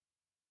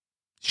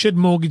should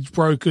mortgage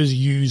brokers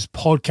use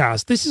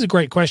podcasts? This is a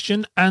great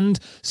question and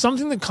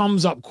something that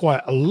comes up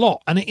quite a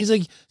lot. And it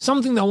is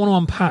something that I want to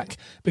unpack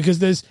because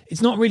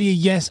it's not really a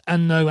yes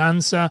and no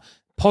answer.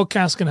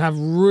 Podcasts can have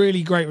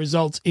really great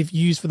results if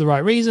used for the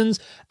right reasons,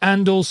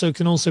 and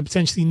can also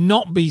potentially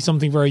not be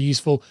something very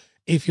useful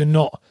if you're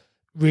not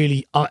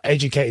really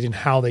educated in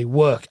how they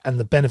work and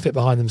the benefit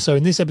behind them. So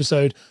in this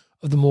episode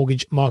of the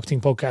Mortgage Marketing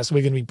Podcast,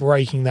 we're going to be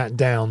breaking that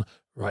down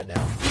right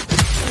now.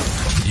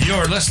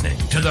 You're listening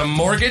to the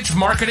Mortgage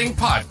Marketing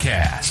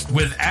Podcast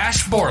with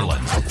Ash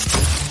Borland,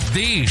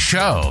 the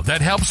show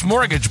that helps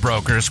mortgage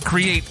brokers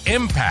create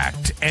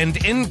impact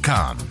and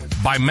income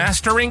by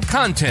mastering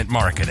content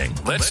marketing.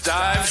 Let's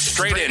dive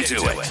straight into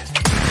it.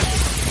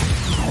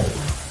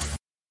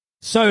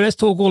 So let's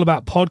talk all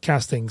about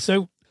podcasting.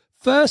 So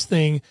first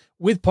thing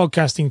with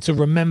podcasting to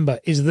remember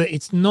is that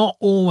it's not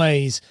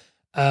always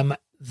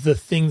the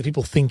thing that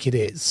people think it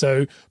is.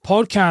 So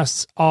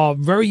podcasts are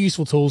very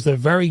useful tools. They're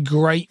very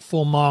great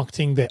for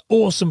marketing. They're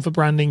awesome for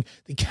branding.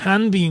 They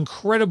can be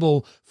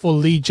incredible for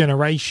lead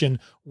generation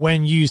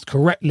when used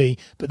correctly.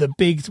 But the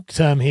big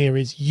term here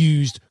is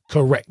used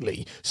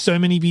correctly. So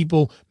many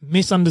people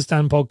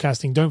misunderstand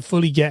podcasting, don't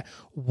fully get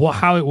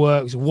how it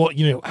works,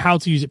 how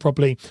to use it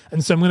properly.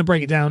 And so I'm going to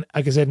break it down,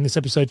 like I said in this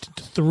episode,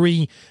 to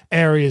 3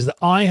 areas that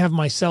I have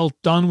myself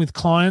done with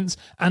clients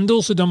and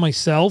also done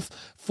myself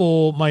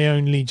for my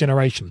own lead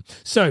generation.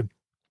 So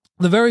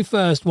the very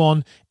first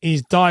one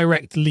is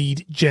direct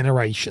lead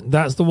generation.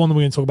 That's the one that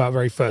we're going to talk about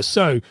very first.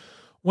 So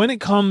when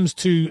it comes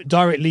to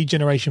direct lead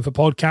generation for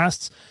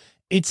podcasts,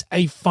 it's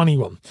a funny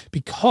one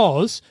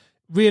because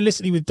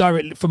realistically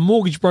for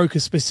mortgage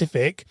brokers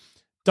specific,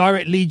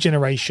 direct lead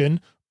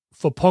generation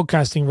for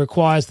podcasting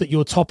requires that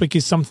your topic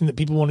is something that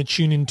people want to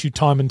tune into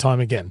time and time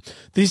again.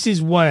 This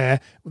is where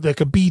like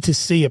a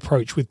B2C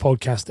approach with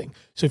podcasting.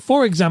 So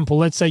for example,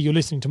 let's say you're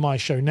listening to my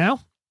show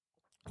now.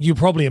 You're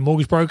probably a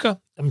mortgage broker.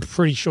 I'm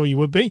pretty sure you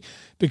would be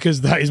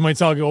because that is my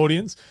target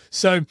audience.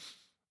 So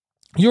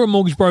you're a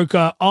mortgage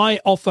broker. I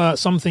offer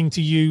something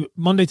to you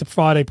Monday to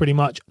Friday pretty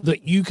much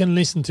that you can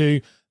listen to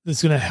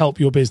that's going to help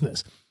your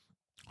business.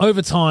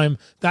 Over time,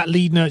 that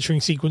lead nurturing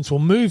sequence will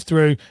move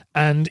through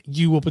and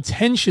you will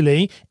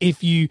potentially,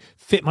 if you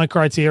fit my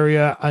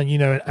criteria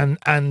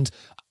and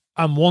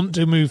want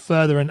to move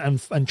further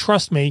and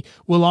trust me,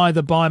 will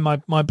either buy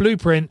my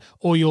blueprint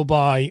or you'll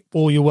work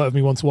with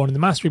me one-to-one in the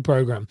mastery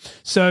program.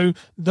 So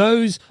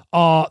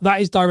that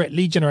is direct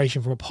lead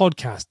generation from a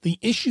podcast. The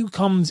issue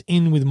comes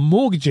in with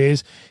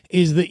mortgages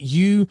is that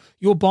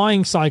your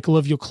buying cycle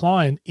of your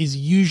client is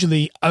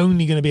usually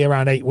only going to be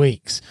around 8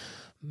 weeks.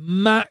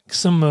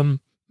 Maximum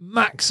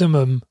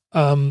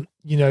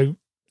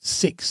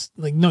 6,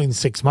 like not even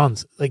 6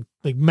 months, like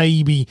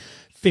maybe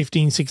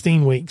 15,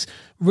 16 weeks.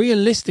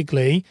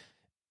 Realistically,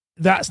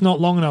 that's not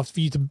long enough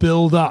for you to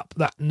build up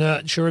that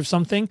nurture of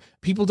something.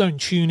 People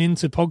don't tune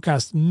into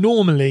podcasts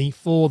normally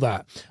for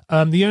that.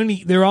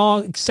 There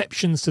are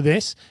exceptions to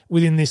this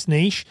within this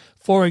niche.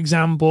 For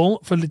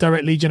example, for the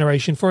direct lead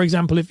generation, for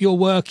example, if you're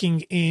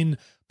working in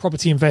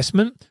property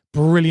investment,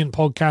 brilliant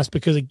podcast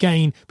because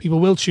again, people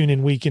will tune in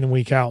and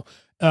week out.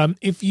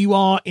 If you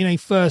are in a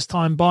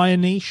first-time buyer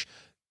niche,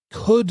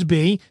 could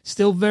be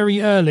still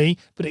very early,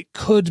 but it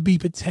could be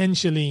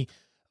potentially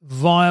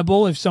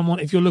viable if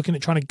you're looking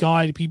at trying to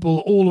guide people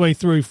all the way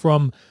through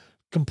from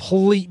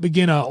complete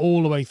beginner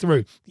all the way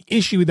through. The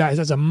issue with that is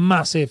that's a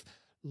massive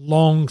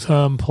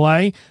long-term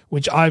play,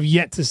 which I've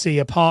yet to see,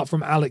 apart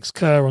from Alex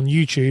Kerr on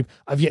YouTube,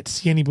 I've yet to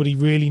see anybody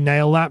really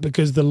nail that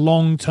because the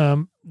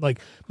long-term,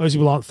 like most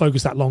people aren't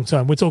focused that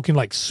long-term. We're talking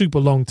like super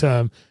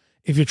long-term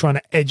if you're trying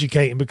to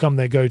educate and become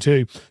their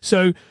go-to.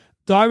 So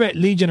direct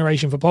lead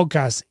generation for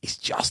podcasts is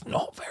just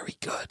not very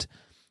good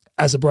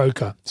as a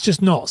broker. It's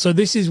just not. So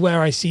this is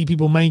where I see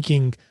people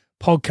making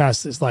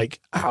podcasts that's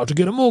like how to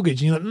get a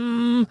mortgage. And you're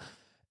like,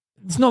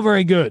 it's not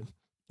very good.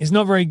 It's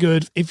not very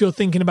good if you're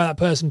thinking about that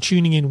person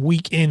tuning in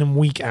and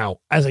week out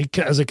as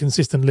a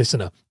consistent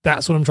listener.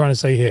 That's what I'm trying to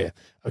say here.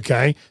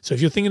 Okay. So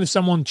if you're thinking of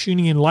someone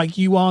tuning in like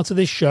you are to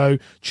this show,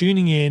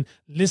 tuning in,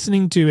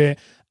 listening to it,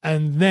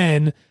 and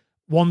then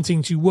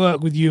wanting to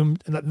work with you,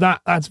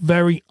 that's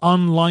very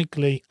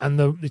unlikely, and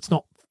it's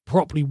not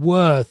properly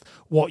worth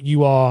what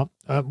you are,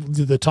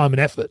 the time and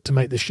effort to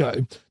make the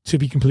show, to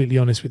be completely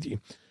honest with you.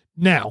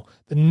 Now,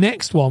 the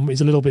next one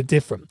is a little bit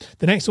different.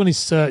 The next one is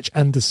search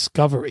and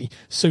discovery.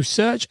 So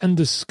search and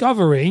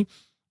discovery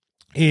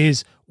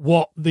is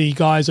what the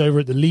guys over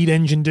at the Lead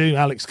Engine do.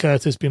 Alex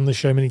Curtis, been on the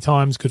show many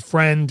times, good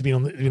friend, been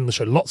on the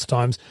show lots of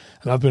times,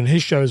 and I've been on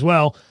his show as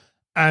well.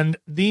 And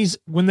these,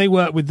 when they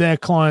work with their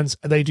clients,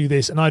 they do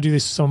this, and I do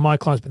this with some of my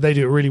clients, but they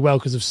do it really well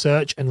because of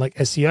search and like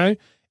SEO,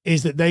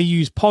 is that they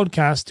use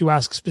podcasts to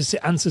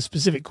answer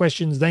specific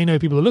questions they know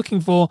people are looking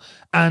for,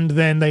 and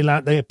then they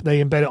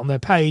embed it on their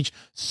page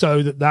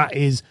so that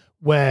is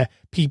where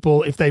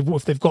people, if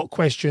they've got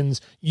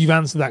questions, you've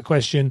answered that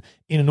question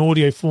in an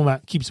audio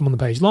format, keeps them on the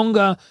page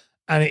longer.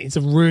 And it's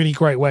a really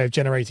great way of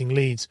generating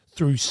leads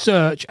through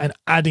search and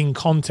adding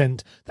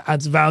content that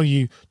adds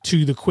value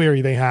to the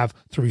query they have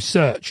through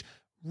search.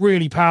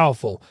 really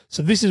powerful.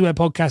 So this is where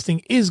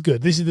podcasting is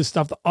good. This is the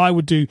stuff that I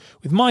would do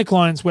with my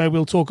clients, where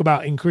we'll talk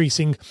about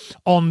increasing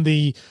on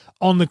the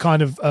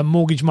kind of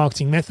mortgage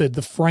marketing method.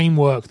 The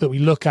framework that we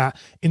look at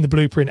in the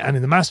blueprint and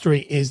in the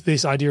mastery is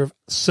this idea of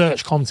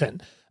search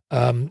content,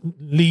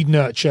 lead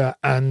nurture,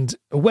 and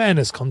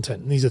awareness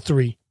content. And these are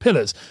 3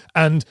 pillars.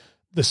 And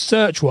the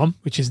search one,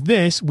 which is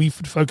this, we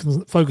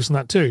focus on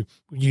that too.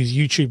 We use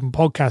YouTube and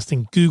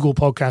podcasting, Google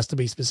Podcast to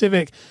be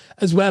specific,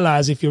 as well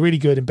as, if you're really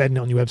good, embedding it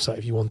on your website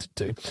if you wanted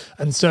to.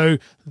 And so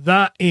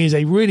that is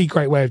a really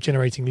great way of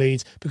generating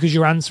leads, because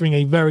you're answering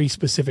a very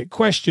specific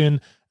question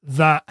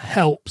that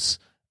helps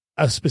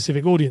a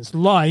specific audience.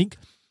 Like,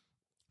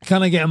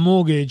 can I get a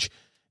mortgage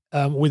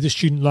with a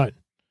student loan?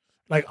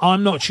 Like,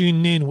 I'm not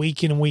tuning in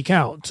and week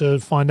out to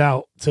find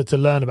out, to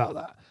learn about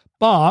that.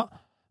 But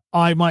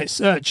I might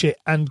search it,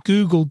 and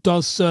Google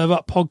does serve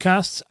up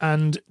podcasts.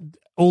 And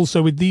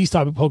also with these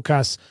type of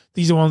podcasts,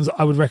 these are ones that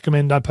I would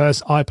recommend. I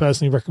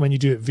personally recommend you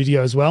do it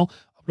video as well.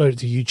 Upload it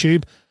to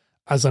YouTube,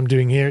 as I'm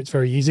doing here. It's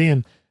very easy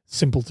and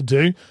simple to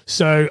do.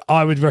 So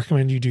I would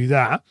recommend you do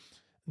that.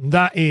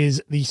 That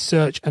is the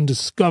search and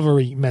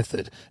discovery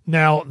method.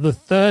 Now, the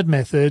third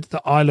method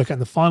that I look at,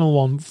 the final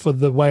one for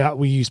the way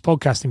we use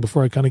podcasting,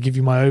 before I kind of give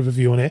you my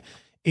overview on it,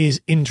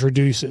 is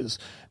introducers.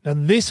 Now,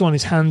 this one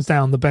is hands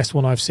down the best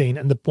one I've seen,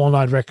 and the one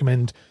I'd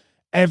recommend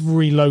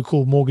every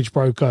local mortgage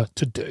broker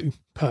to do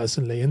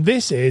personally. And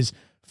this is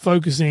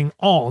focusing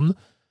on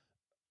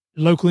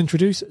local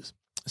introducers.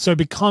 So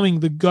becoming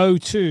the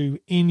go-to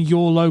in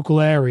your local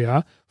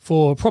area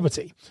for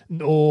property,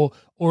 or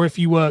if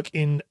you work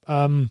in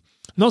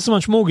not so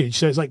much mortgage,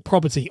 so it's like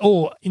property,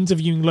 or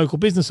interviewing local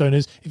business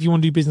owners if you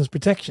want to do business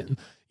protection.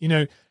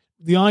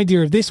 The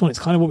idea of this one, it's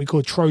kind of what we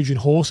call a Trojan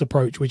horse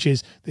approach, which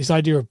is this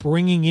idea of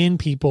bringing in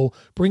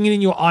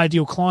your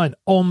ideal client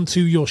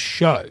onto your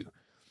show.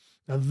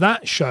 Now,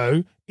 that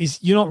show is,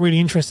 you're not really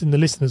interested in the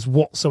listeners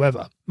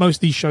whatsoever. Most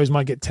of these shows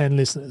might get 10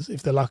 listeners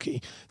if they're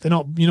lucky.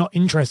 You're not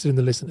interested in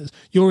the listeners.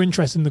 You're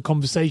interested in the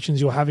conversations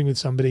you're having with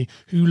somebody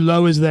who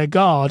lowers their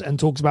guard and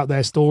talks about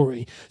their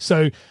story.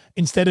 So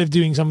instead of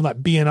doing something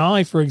like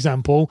BNI, for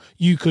example,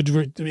 you could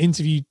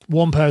interview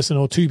one person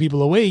or 2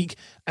 people a week,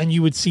 and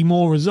you would see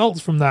more results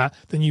from that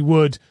than you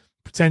would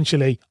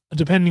potentially,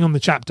 depending on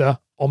the chapter,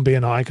 on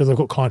BNI, because I've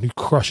got a client who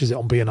crushes it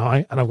on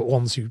BNI, and I've got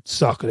ones who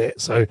suck at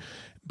it. So,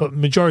 but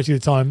majority of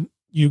the time,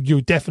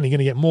 you're definitely going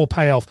to get more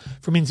payoff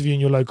from interviewing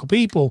your local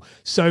people.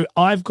 So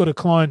I've got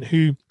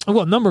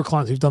a number of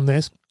clients who've done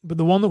this, but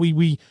the one that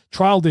we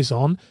trialed this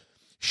on,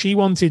 she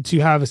wanted to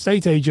have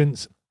estate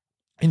agents,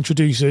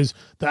 introducers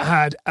that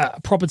had a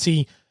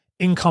property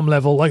income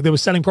level, like they were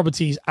selling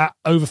properties at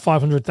over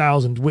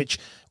 500,000, which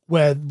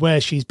where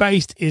she's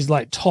based is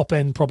like top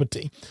end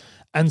property.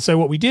 And so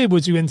what we did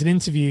was we went and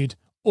interviewed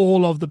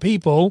all of the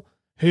people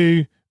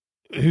who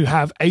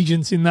have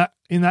agents in that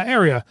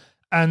area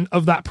and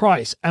of that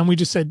price. And we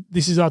just said,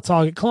 this is our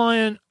target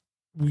client.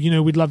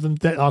 We'd love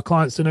our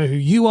clients to know who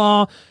you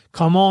are.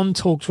 Come on,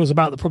 talk to us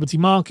about the property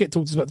market,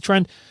 talk to us about the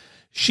trend.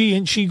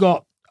 She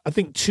got, I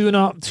think, she has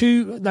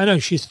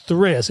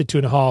 3. I said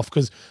 2.5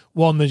 because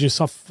one, they're just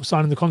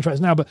signing the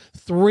contracts now, but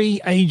 3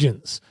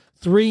 agents,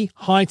 3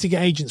 high ticket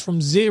agents from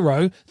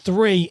 0,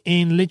 3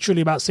 in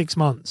literally about 6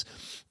 months.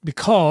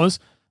 Because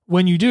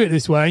when you do it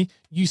this way,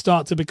 you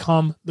start to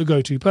become the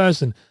go-to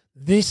person.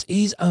 This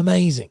is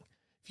amazing.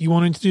 If you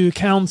want to interview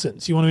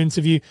accountants, you want to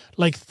interview,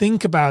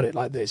 think about it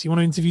like this. You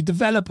want to interview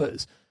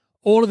developers,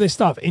 all of this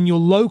stuff in your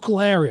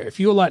local area. If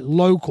you're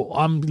local,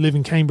 I live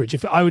in Cambridge.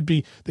 If I would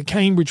be the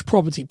Cambridge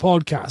Property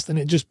Podcast, and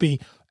it'd just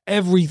be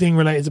everything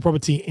related to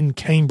property in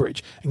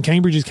Cambridge. And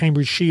Cambridge is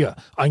Cambridgeshire.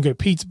 I can go to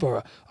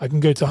Peterborough. I can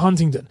go to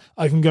Huntingdon.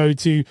 I can go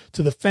to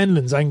the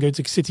Fenlands. I can go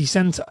to city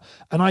centre.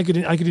 And I could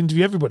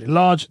interview everybody,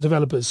 large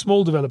developers,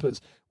 small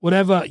developers,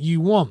 whatever you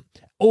want.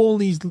 All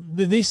this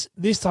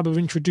type of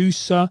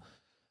introducer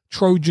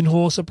Trojan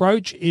horse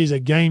approach is a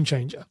game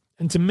changer.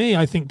 And to me,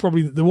 I think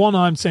probably the one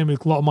I'm saying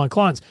with a lot of my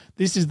clients,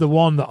 this is the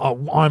one that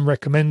I'm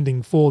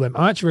recommending for them.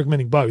 I'm actually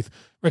recommending both,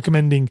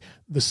 recommending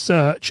the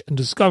search and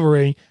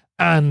discovery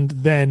and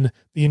then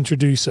the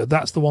introducer.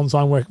 That's the ones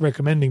I'm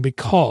recommending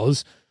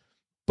because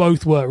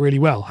both work really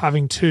well.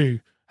 Having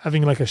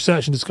like a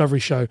search and discovery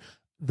show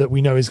that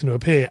we know is going to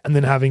appear, and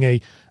then having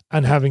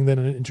then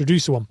an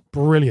introducer one.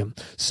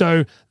 Brilliant.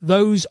 So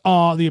those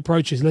are the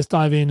approaches. Let's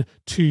dive in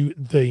to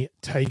the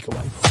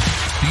takeaway.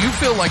 Do you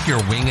feel like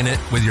you're winging it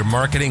with your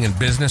marketing and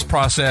business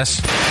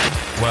process?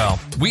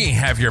 Well, we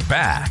have your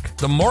back.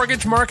 The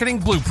Mortgage Marketing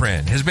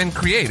Blueprint has been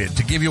created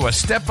to give you a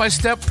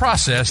step-by-step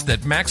process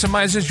that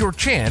maximizes your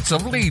chance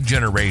of lead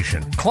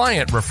generation,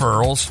 client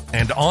referrals,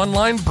 and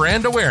online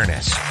brand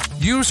awareness.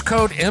 Use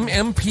code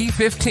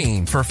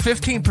MMP15 for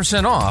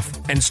 15%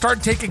 off and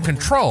start taking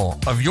control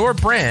of your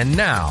brand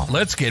now.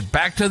 Let's get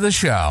back to the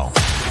show.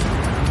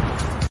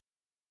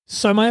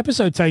 So my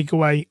episode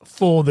takeaway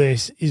for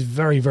this is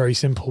very, very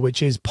simple,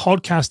 which is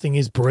podcasting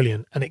is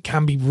brilliant and it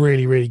can be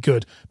really, really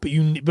good. But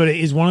it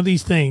is one of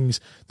these things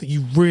that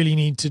you really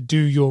need to do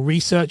your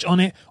research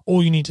on it,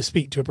 or you need to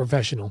speak to a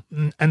professional.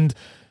 And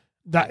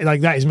that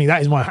is me.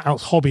 That is my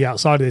hobby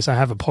outside of this. I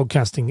have a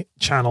podcasting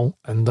channel,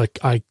 and like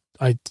I'm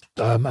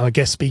a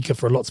guest speaker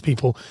for lots of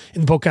people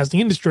in the podcasting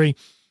industry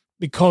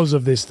because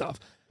of this stuff.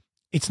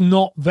 It's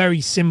not very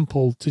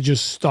simple to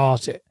just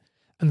start it.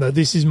 And though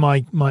this is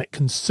my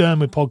concern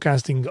with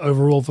podcasting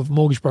overall for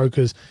mortgage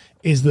brokers,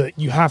 is that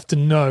you have to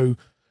know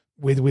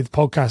with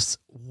podcasts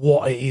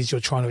what it is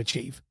you're trying to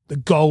achieve. The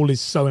goal is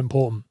so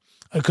important,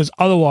 because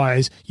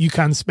otherwise you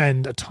can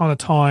spend a ton of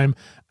time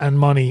and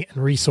money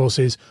and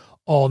resources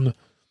on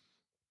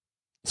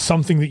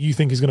something that you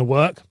think is going to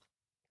work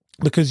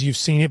because you've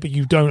seen it, but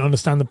you don't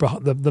understand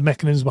the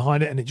mechanisms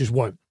behind it, and it just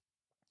won't.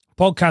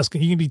 Podcast,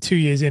 you can be 2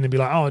 years in and be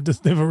like, oh, it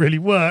just never really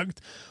worked.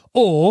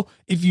 Or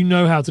if you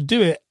know how to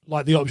do it,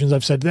 like the options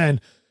I've said then,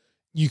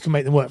 you can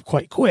make them work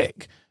quite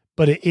quick.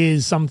 But it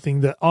is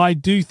something that I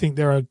do think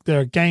they're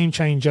a game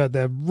changer.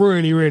 They're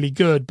really, really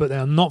good, but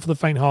they're not for the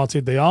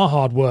faint-hearted. They are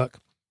hard work.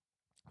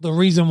 The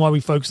reason why we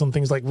focus on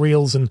things like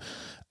Reels and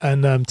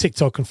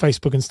TikTok and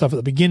Facebook and stuff at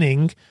the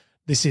beginning,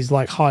 this is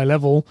like high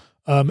level,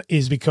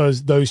 is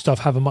because those stuff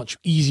have a much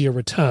easier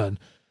return.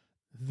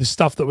 The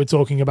stuff that we're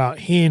talking about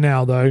here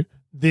now, though,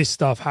 this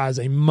stuff has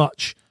a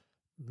much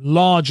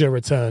larger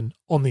return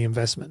on the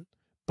investment,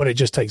 but it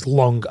just takes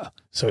longer.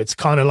 So it's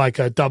kind of like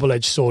a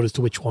double-edged sword as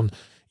to which one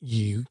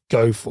you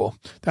go for.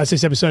 That's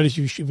this episode. If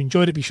you've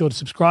enjoyed it, be sure to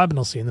subscribe, and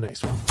I'll see you in the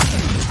next one.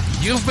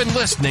 You've been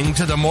listening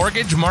to the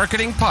Mortgage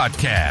Marketing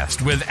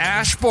Podcast with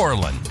Ash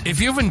Borland. If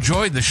you've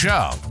enjoyed the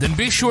show, then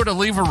be sure to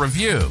leave a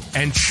review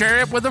and share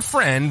it with a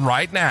friend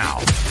right now.